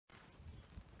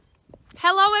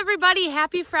Hello everybody,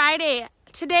 happy Friday.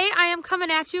 Today I am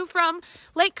coming at you from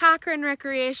Lake Cochrane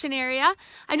Recreation Area.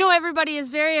 I know everybody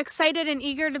is very excited and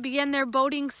eager to begin their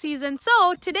boating season.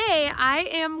 So today I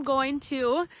am going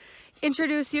to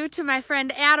introduce you to my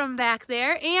friend Adam back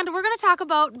there, and we're going to talk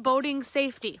about boating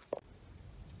safety.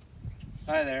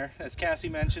 Hi there, as Cassie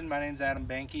mentioned, my name is Adam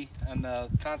Banky. I'm the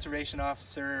conservation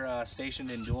officer stationed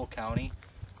in Dual County.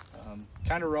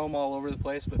 Kind of roam all over the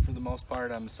place, but for the most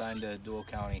part I'm assigned to Dual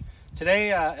County.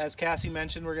 Today, as Cassie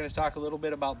mentioned, we're going to talk a little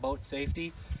bit about boat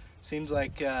safety. Seems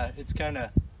like it's kind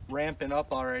of ramping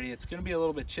up already. It's going to be a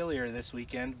little bit chillier this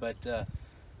weekend, but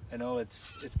I know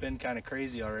it's been kind of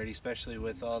crazy already, especially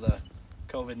with all the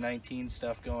COVID-19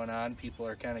 stuff going on. People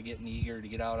are kind of getting eager to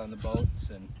get out on the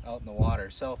boats and out in the water.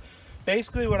 So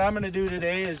basically what I'm going to do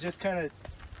today is just kind of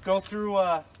go through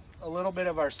a little bit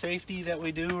of our safety that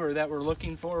we do or that we're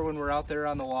looking for when we're out there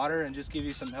on the water, and just give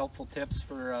you some helpful tips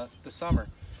for the summer.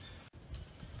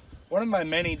 One of my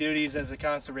many duties as a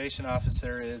conservation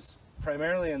officer is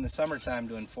primarily in the summertime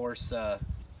to enforce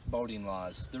boating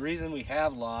laws. The reason we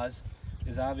have laws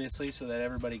is obviously so that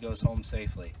everybody goes home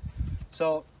safely.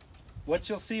 So what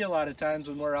you'll see a lot of times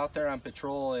when we're out there on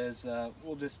patrol is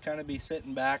we'll just kind of be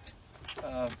sitting back,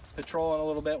 patrolling a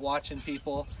little bit, watching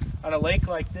people. On a lake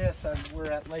like this,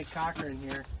 we're at Lake Cochrane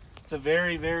here. It's a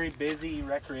very, very busy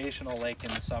recreational lake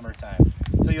in the summertime.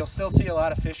 So you'll still see a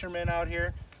lot of fishermen out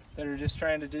here that are just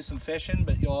trying to do some fishing,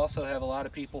 but you'll also have a lot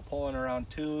of people pulling around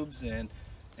tubes and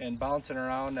bouncing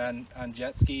around on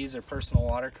jet skis or personal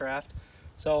watercraft.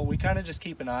 So we kind of just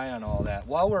keep an eye on all that.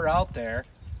 While we're out there,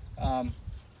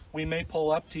 we may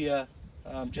pull up to you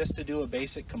just to do a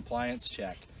basic compliance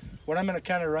check. What I'm going to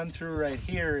kind of run through right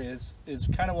here is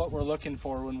kind of what we're looking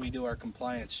for when we do our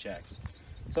compliance checks.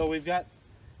 So we've got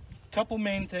a couple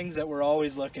main things that we're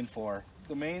always looking for.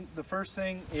 The first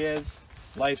thing is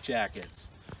life jackets.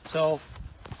 So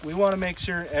we want to make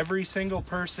sure every single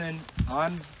person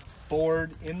on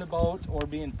board in the boat or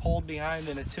being pulled behind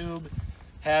in a tube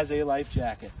has a life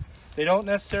jacket. They don't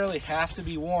necessarily have to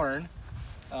be worn.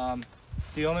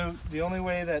 The only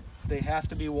way that they have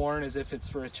to be worn is if it's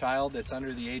for a child that's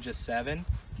under the age of 7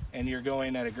 and you're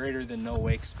going at a greater than no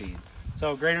wake speed.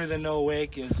 So greater than no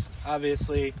wake is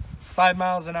obviously 5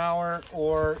 miles an hour,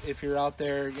 or if you're out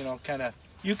there, you know, kind of,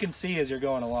 you can see as you're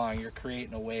going along, you're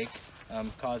creating a wake,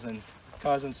 causing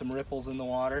some ripples in the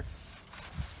water.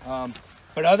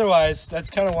 But otherwise, that's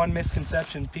kind of one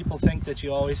misconception. People think that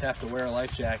you always have to wear a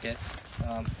life jacket,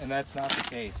 and that's not the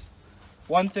case.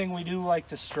 One thing we do like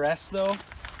to stress though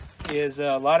is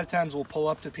a lot of times we'll pull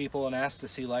up to people and ask to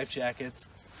see life jackets,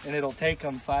 and it'll take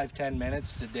them 5-10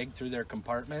 minutes to dig through their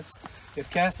compartments. If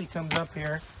Cassie comes up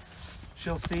here,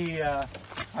 she'll see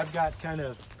I've got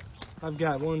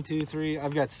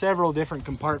several different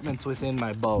compartments within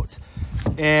my boat.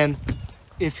 And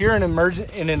if you're in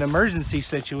an emergency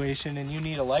situation and you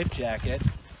need a life jacket,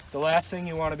 the last thing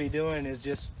you want to be doing is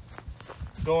just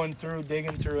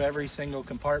digging through every single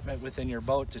compartment within your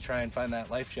boat to try and find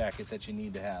that life jacket that you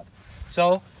need to have.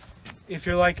 So if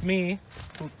you're like me,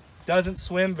 who doesn't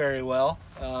swim very well,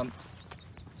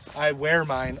 I wear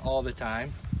mine all the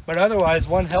time. But otherwise,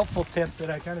 one helpful tip that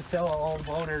I kind of tell all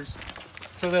boaters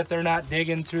so that they're not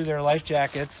digging through their life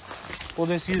jackets, we'll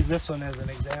just use this one as an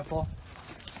example.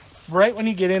 Right when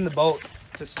you get in the boat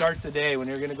to start the day, when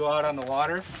you're going to go out on the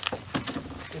water,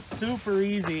 it's super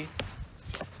easy.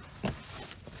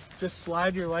 Just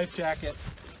slide your life jacket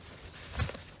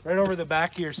right over the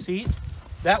back of your seat.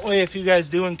 That way, if you guys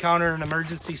do encounter an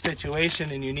emergency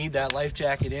situation and you need that life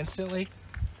jacket instantly,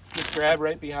 just grab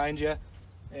right behind you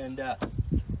and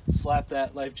slap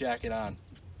that life jacket on.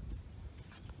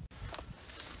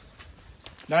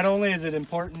 Not only is it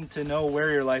important to know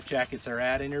where your life jackets are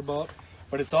at in your boat,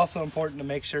 but it's also important to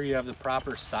make sure you have the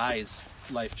proper size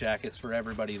life jackets for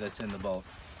everybody that's in the boat.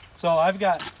 So I've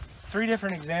got 3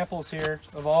 different examples here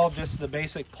of all just the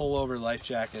basic pullover life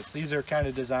jackets. These are kind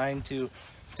of designed to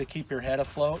keep your head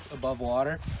afloat above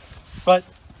water. But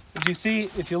as you see,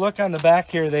 if you look on the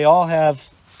back here, they all have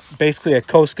basically a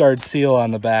Coast Guard seal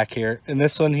on the back here. And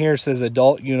this one here says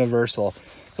Adult Universal.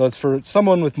 So it's for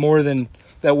someone with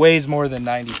that weighs more than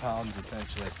 90 pounds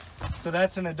essentially. So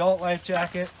that's an adult life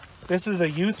jacket. This is a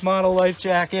youth model life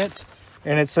jacket,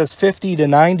 and it says 50 to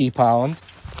 90 pounds.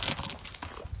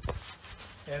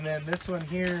 And then this one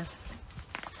here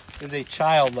is a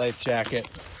child life jacket.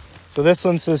 So this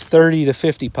one says 30 to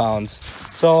 50 pounds.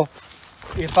 So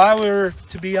if I were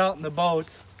to be out in the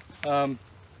boat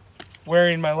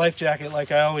wearing my life jacket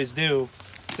like I always do,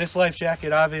 this life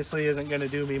jacket obviously isn't going to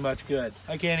do me much good.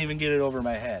 I can't even get it over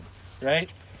my head,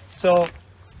 right? So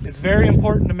It's very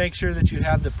important to make sure that you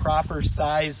have the proper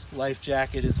size life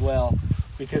jacket as well,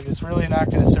 because it's really not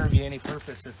going to serve you any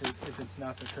purpose if it's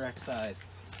not the correct size.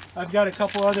 I've got a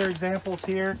couple other examples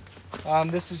here.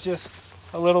 This is just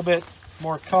a little bit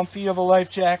more comfy of a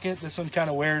life jacket. This one kind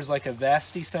of wears like a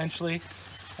vest essentially.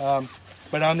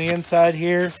 But on the inside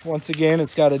here, once again,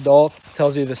 it's got adult,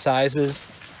 tells you the sizes.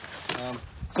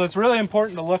 So it's really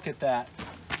important to look at that.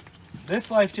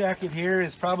 This life jacket here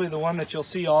is probably the one that you'll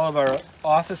see all of our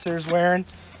officers wearing.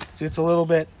 See, it's a little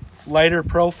bit lighter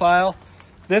profile.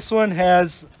 This one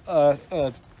has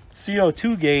a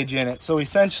CO2 gauge in it. So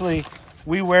essentially,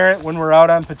 we wear it when we're out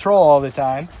on patrol all the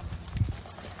time.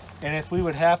 And if we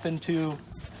would happen to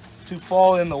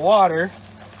fall in the water,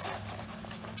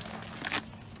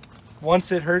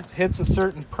 once it hits a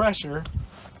certain pressure,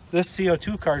 this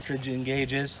CO2 cartridge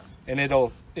engages and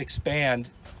it'll expand,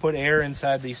 put air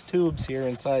inside these tubes here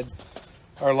inside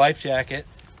our life jacket,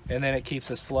 and then it keeps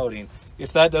us floating.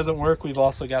 If that doesn't work, we've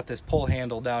also got this pull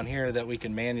handle down here that we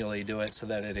can manually do it so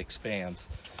that it expands.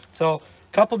 So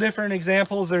a couple different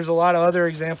examples. There's a lot of other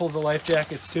examples of life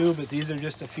jackets too, but these are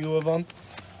just a few of them.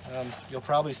 You'll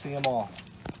probably see them all.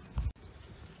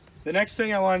 The next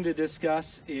thing I wanted to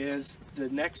discuss is the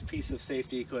next piece of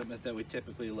safety equipment that we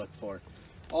typically look for.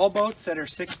 All boats that are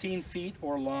 16 feet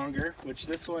or longer, which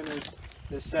this one is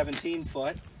this 17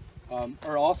 foot,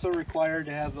 are also required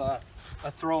to have a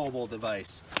throwable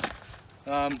device.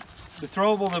 The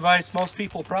throwable device, most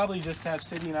people probably just have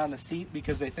sitting on the seat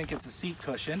because they think it's a seat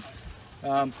cushion.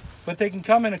 But they can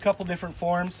come in a couple different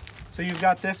forms. So you've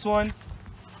got this one.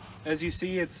 As you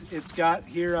see, it's got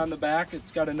here on the back,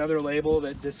 it's got another label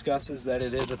that discusses that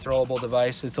it is a throwable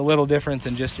device. It's a little different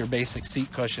than just your basic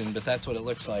seat cushion, but that's what it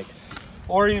looks like.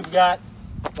 Or you've got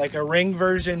like a ring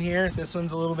version here. This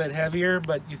one's a little bit heavier,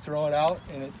 but you throw it out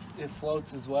and it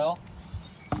floats as well.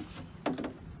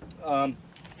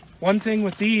 One thing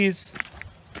with these,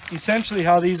 essentially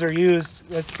how these are used,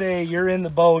 let's say you're in the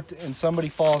boat and somebody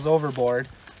falls overboard.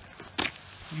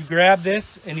 You grab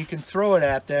this and you can throw it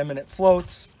at them and it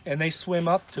floats and they swim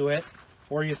up to it,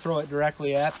 or you throw it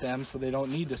directly at them so they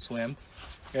don't need to swim.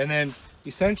 And then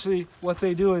essentially what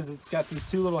they do is it's got these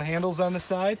two little handles on the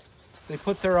side. They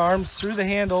put their arms through the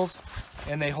handles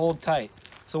and they hold tight.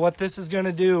 So what this is going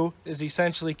to do is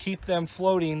essentially keep them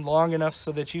floating long enough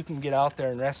so that you can get out there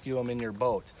and rescue them in your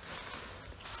boat.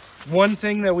 One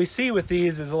thing that we see with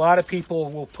these is a lot of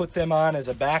people will put them on as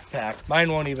a backpack.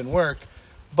 Mine won't even work,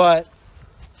 but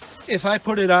if I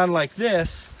put it on like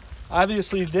this,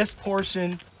 obviously this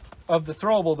portion of the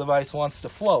throwable device wants to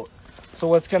float. So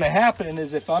what's going to happen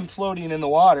is if I'm floating in the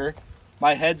water,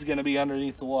 my head's going to be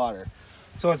underneath the water.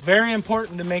 So it's very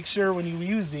important to make sure when you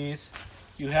use these,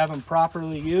 you have them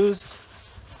properly used,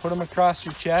 put them across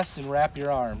your chest and wrap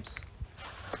your arms.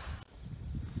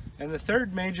 And the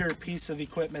third major piece of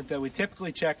equipment that we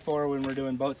typically check for when we're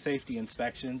doing boat safety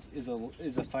inspections is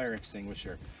a fire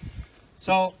extinguisher.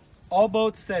 So all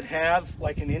boats that have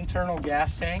like an internal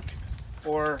gas tank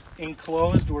or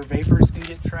enclosed where vapors can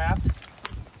get trapped,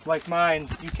 like mine,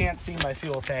 you can't see my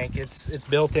fuel tank. It's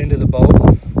built into the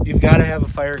boat. You've got to have a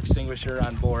fire extinguisher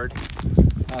on board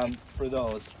for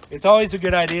those. It's always a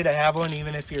good idea to have one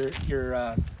even if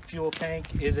your fuel tank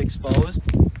is exposed.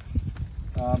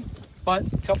 But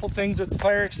a couple things with the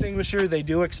fire extinguisher, they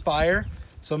do expire.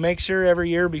 So make sure every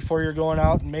year before you're going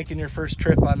out and making your first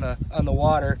trip on the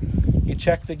water, you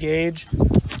check the gauge.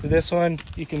 So this one,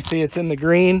 you can see it's in the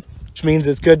green, which means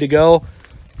it's good to go.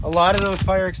 A lot of those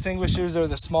fire extinguishers are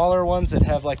the smaller ones that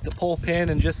have like the pull pin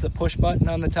and just the push button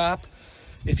on the top.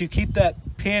 If you keep that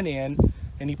pin in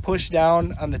and you push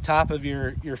down on the top of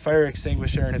your fire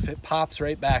extinguisher, and if it pops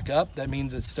right back up, that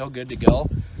means it's still good to go.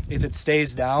 If it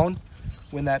stays down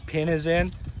when that pin is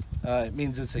in, it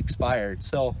means it's expired.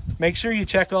 So make sure you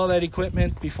check all that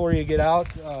equipment before you get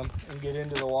out and get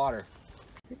into the water.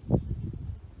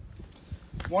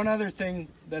 One other thing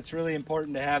that's really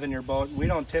important to have in your boat, we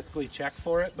don't typically check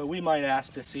for it, but we might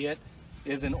ask to see it,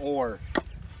 is an oar.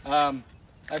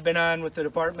 I've been on with the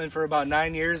department for about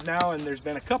 9 years now, and there's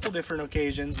been a couple different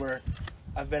occasions where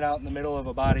I've been out in the middle of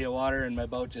a body of water and my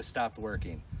boat just stopped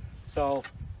working. So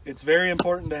it's very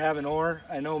important to have an oar.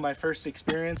 I know my first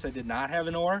experience, I did not have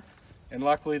an oar, and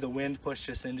luckily the wind pushed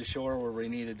us into shore where we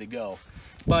needed to go.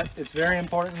 But it's very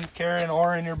important to carry an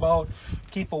oar in your boat,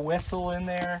 keep a whistle in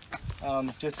there,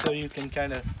 just so you can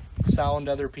kind of sound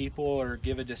other people or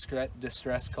give a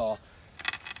distress call.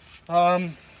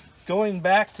 Going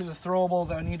back to the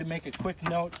throwables, I need to make a quick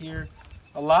note here.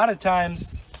 A lot of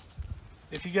times,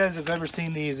 if you guys have ever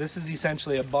seen these, this is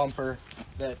essentially a bumper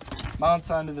that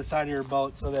mounts onto the side of your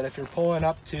boat so that if you're pulling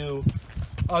up to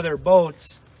other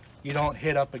boats, you don't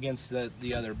hit up against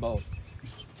the other boat.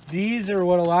 These are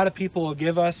what a lot of people will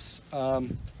give us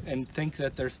and think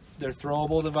that they're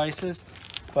throwable devices,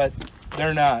 but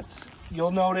they're not.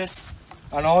 You'll notice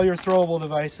on all your throwable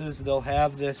devices, they'll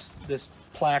have this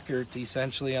placard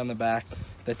essentially on the back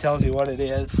that tells you what it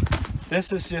is.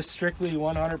 This is just strictly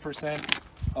 100%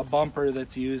 a bumper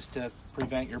that's used to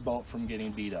prevent your boat from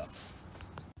getting beat up.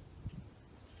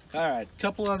 All right, a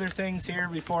couple other things here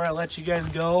before I let you guys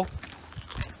go.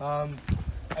 I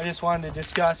just wanted to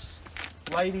discuss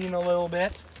lighting a little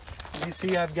bit. You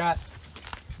see I've got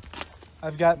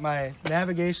my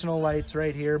navigational lights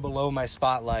right here below my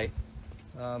spotlight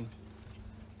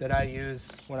that I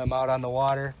use when I'm out on the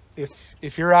water.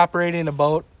 If you're operating a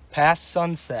boat past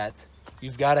sunset,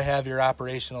 you've got to have your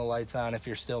operational lights on if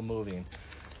you're still moving.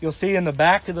 You'll see in the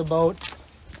back of the boat,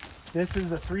 this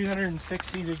is a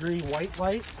 360-degree white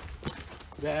light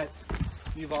that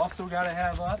you've also got to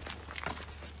have up.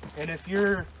 And if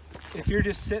you're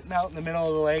just sitting out in the middle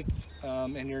of the lake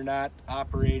and you're not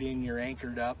operating, you're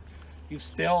anchored up, you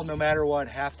still, no matter what,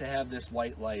 have to have this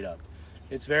white light up.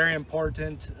 It's very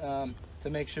important to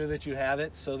make sure that you have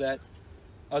it so that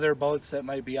other boats that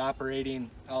might be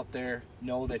operating out there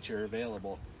know that you're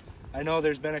available. I know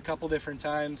there's been a couple different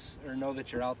times, or know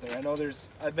that you're out there. I know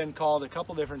I've been called a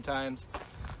couple different times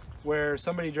where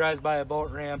somebody drives by a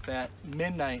boat ramp at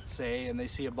midnight, say, and they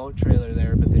see a boat trailer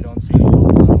there, but they don't see any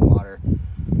boats on the water.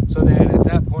 So then at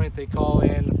that point they call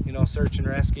in, you know, search and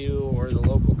rescue or the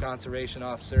local conservation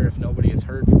officer if nobody has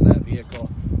heard from that vehicle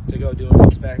to go do an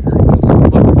inspection or go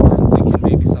look for them, thinking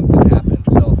maybe something happened.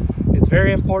 So it's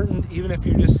very important, even if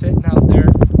you're just sitting out there,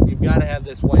 you've got to have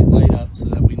this white light up so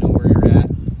that we know where you're at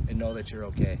and know that you're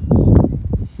okay.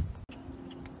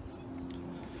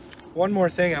 One more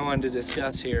thing I wanted to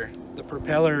discuss here, the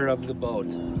propeller of the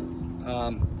boat.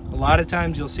 A lot of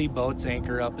times you'll see boats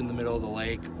anchor up in the middle of the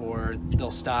lake, or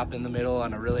they'll stop in the middle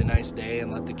on a really nice day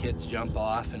and let the kids jump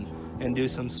off and do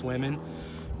some swimming.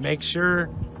 Make sure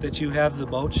that you have the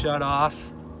boat shut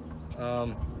off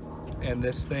and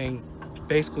this thing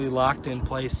basically locked in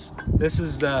place. This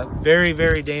is the very,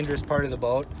 very dangerous part of the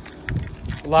boat.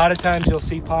 A lot of times you'll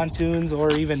see pontoons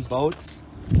or even boats.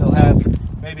 They'll have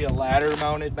maybe a ladder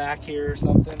mounted back here or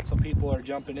something, so people are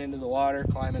jumping into the water,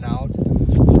 climbing out.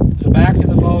 The back of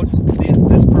the boat,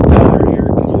 this propeller here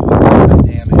can do a lot of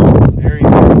damage. It's very,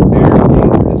 very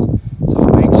dangerous. So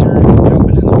make sure if you're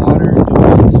jumping in the water and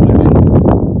doing any swimming,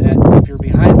 that if you're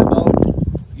behind the boat,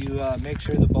 you make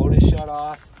sure the boat is shut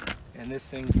off and this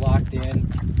thing's locked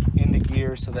into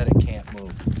gear so that it can't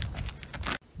move.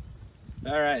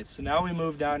 All right, so now we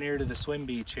move down here to the swim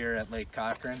beach here at Lake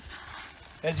Cochran.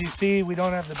 As you see, we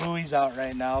don't have the buoys out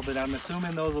right now, but I'm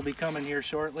assuming those will be coming here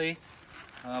shortly.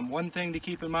 One thing to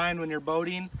keep in mind when you're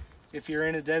boating, if you're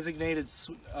in a designated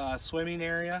swimming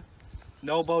area,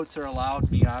 no boats are allowed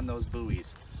beyond those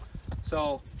buoys.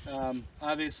 So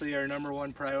obviously our number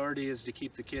one priority is to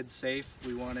keep the kids safe.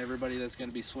 We want everybody that's going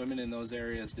to be swimming in those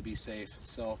areas to be safe.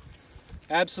 So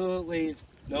absolutely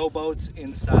no boats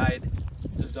inside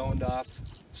the zoned off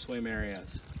swim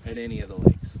areas at any of the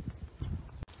lakes.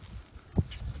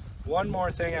 One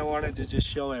more thing I wanted to just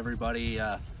show everybody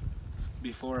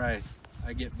before I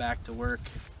get back to work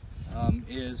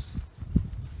is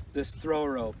this throw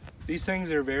rope. These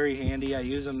things are very handy. I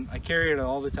use them, I carry it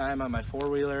all the time on my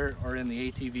four-wheeler or in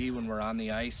the ATV when we're on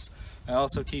the ice. I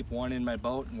also keep one in my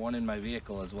boat and one in my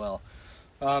vehicle as well.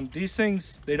 These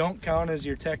things, they don't count as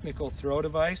your technical throw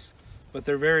device, but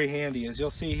they're very handy. As you'll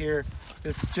see here,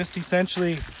 it's just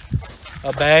essentially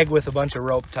a bag with a bunch of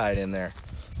rope tied in there.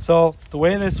 So the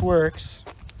way this works,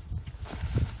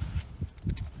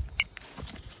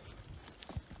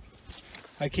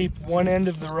 I keep one end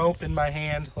of the rope in my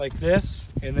hand like this,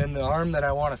 and then the arm that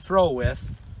I want to throw with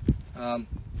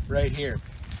right here.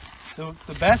 So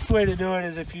the best way to do it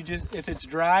is if it's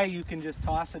dry, you can just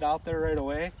toss it out there right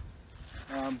away.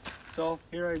 So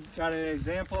here I got an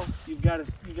example. You've got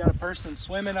a person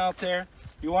swimming out there.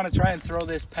 You want to try and throw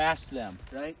this past them,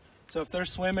 right? So if they're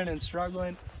swimming and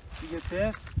struggling, you get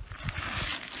this,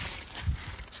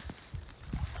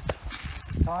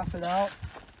 toss it out.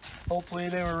 Hopefully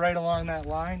they were right along that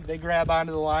line. They grab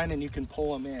onto the line and you can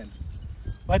pull them in.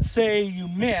 Let's say you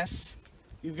miss.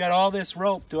 You've got all this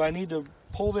rope. Do I need to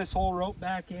pull this whole rope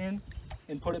back in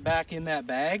and put it back in that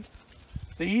bag?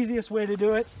 The easiest way to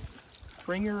do it,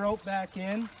 bring your rope back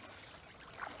in.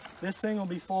 This thing will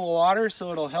be full of water,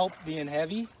 so it'll help being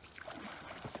heavy.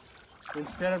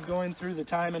 Instead of going through the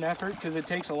time and effort, because it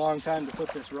takes a long time to put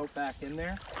this rope back in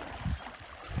there.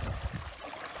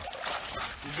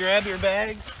 You grab your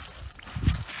bag,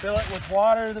 fill it with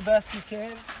water the best you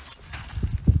can.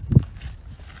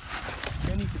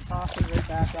 Then you can toss it right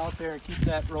back out there and keep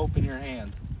that rope in your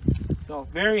hand. So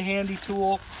very handy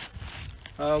tool.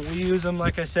 We use them,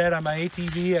 like I said, on my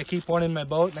ATV. I keep one in my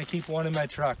boat and I keep one in my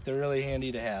truck. They're really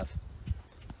handy to have.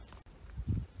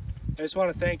 I just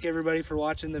want to thank everybody for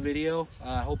watching the video.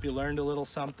 I hope you learned a little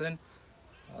something.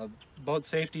 Boat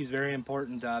safety is very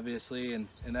important, obviously, and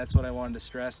that's what I wanted to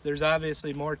stress. There's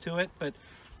obviously more to it, but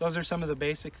those are some of the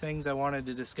basic things I wanted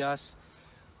to discuss.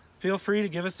 Feel free to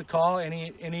give us a call, any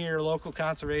of your local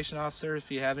conservation officers,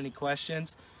 if you have any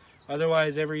questions.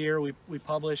 Otherwise, every year we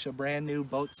publish a brand new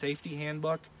boat safety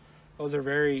handbook. Those are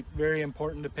very, very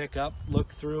important to pick up, look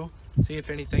through, see if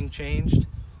anything changed.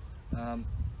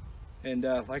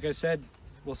 Like I said,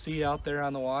 we'll see you out there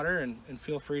on the water, and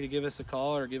feel free to give us a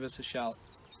call or give us a shout.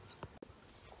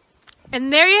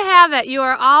 And there you have it. You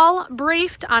are all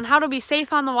briefed on how to be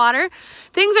safe on the water.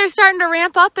 Things are starting to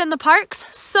ramp up in the parks,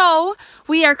 so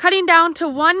we are cutting down to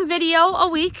one video a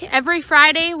week. Every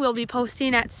Friday we'll be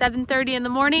posting at 7:30 in the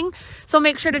morning, so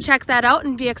make sure to check that out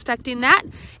and be expecting that.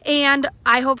 And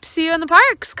I hope to see you in the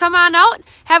parks. Come on out,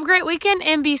 have a great weekend,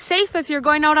 and be safe if you're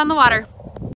going out on the water.